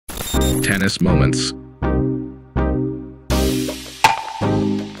Tennis Moments.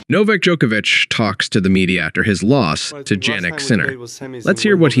 Novak Djokovic talks to the media after his loss to Jannik Sinner. Let's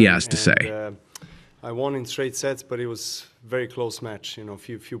hear what he has to say. I won in straight sets, but it was a very close match. You know,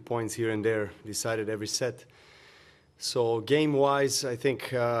 few points here and there decided every set. So game-wise, I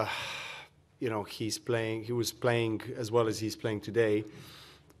think you know, he was playing as well as he's playing today.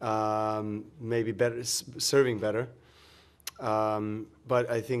 Maybe better, serving better. But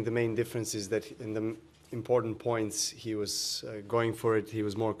I think the main difference is that in the important points, he was going for it. He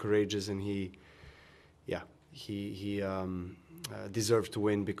was more courageous, and he deserved to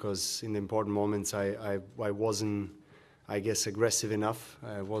win, because in the important moments, I wasn't, I guess, aggressive enough.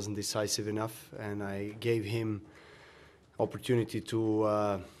 I wasn't decisive enough, and I gave him opportunity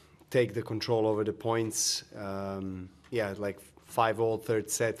to take the control over the points. Like 5-all, third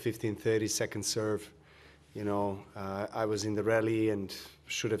set, 15-30, second serve. You know, I was in the rally and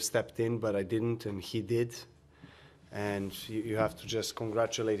should have stepped in, but I didn't, and he did. And you have to just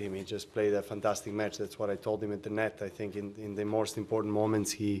congratulate him. He just played a fantastic match. That's what I told him at the net. I think in the most important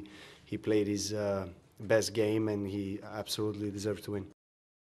moments, he played his best game, and he absolutely deserved to win.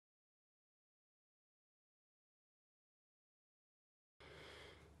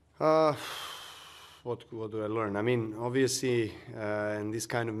 What do I learn? I mean, obviously, in these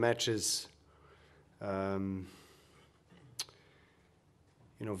kind of matches, you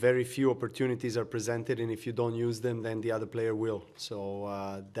know, very few opportunities are presented, and if you don't use them, then the other player will.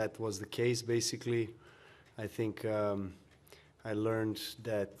 So that was the case, basically. I think I learned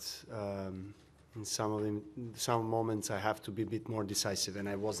that in some moments I have to be a bit more decisive, and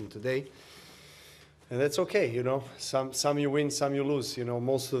I wasn't today. And that's okay, you know. Some you win, some you lose. You know,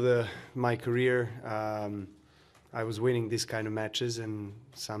 most of my career, I was winning these kind of matches, and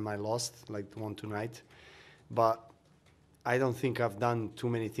some I lost, like the one tonight. But I don't think I've done too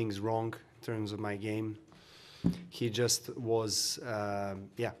many things wrong in terms of my game. He just was,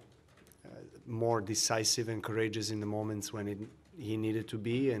 more decisive and courageous in the moments when he needed to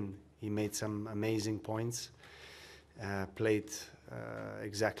be, and he made some amazing points, played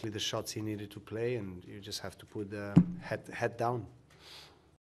exactly the shots he needed to play, and you just have to put the head down.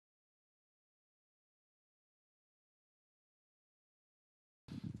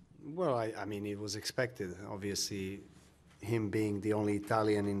 Well, I mean, it was expected. Obviously, him being the only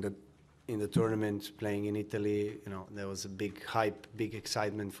Italian in the tournament, playing in Italy, you know, there was a big hype, big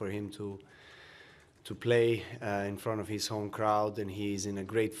excitement for him to play in front of his home crowd, and he's in a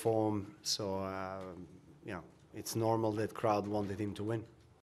great form. So, you know, it's normal that crowd wanted him to win.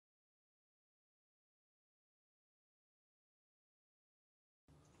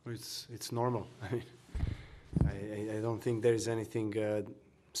 It's normal. I mean, I don't think there is anything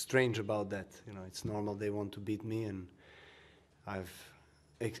strange about that. You know, it's normal. They want to beat me, and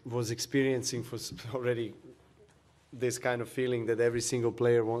was experiencing for already this kind of feeling that every single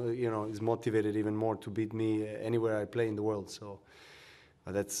player, you know, is motivated even more to beat me anywhere I play in the world. So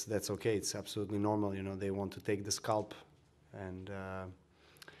that's okay. It's absolutely normal. You know, they want to take the scalp, and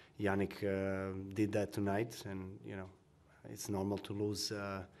Jannik did that tonight, and you know, it's normal to lose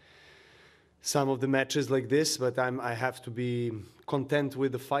some of the matches like this, but I have to be content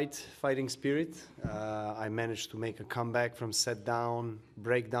with the fighting spirit. I managed to make a comeback from set down,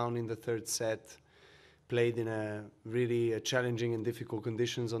 break down in the third set, played in a really challenging and difficult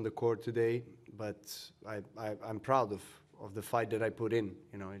conditions on the court today, but I'm proud of the fight that I put in.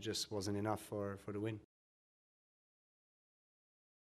 You know, it just wasn't enough for the win.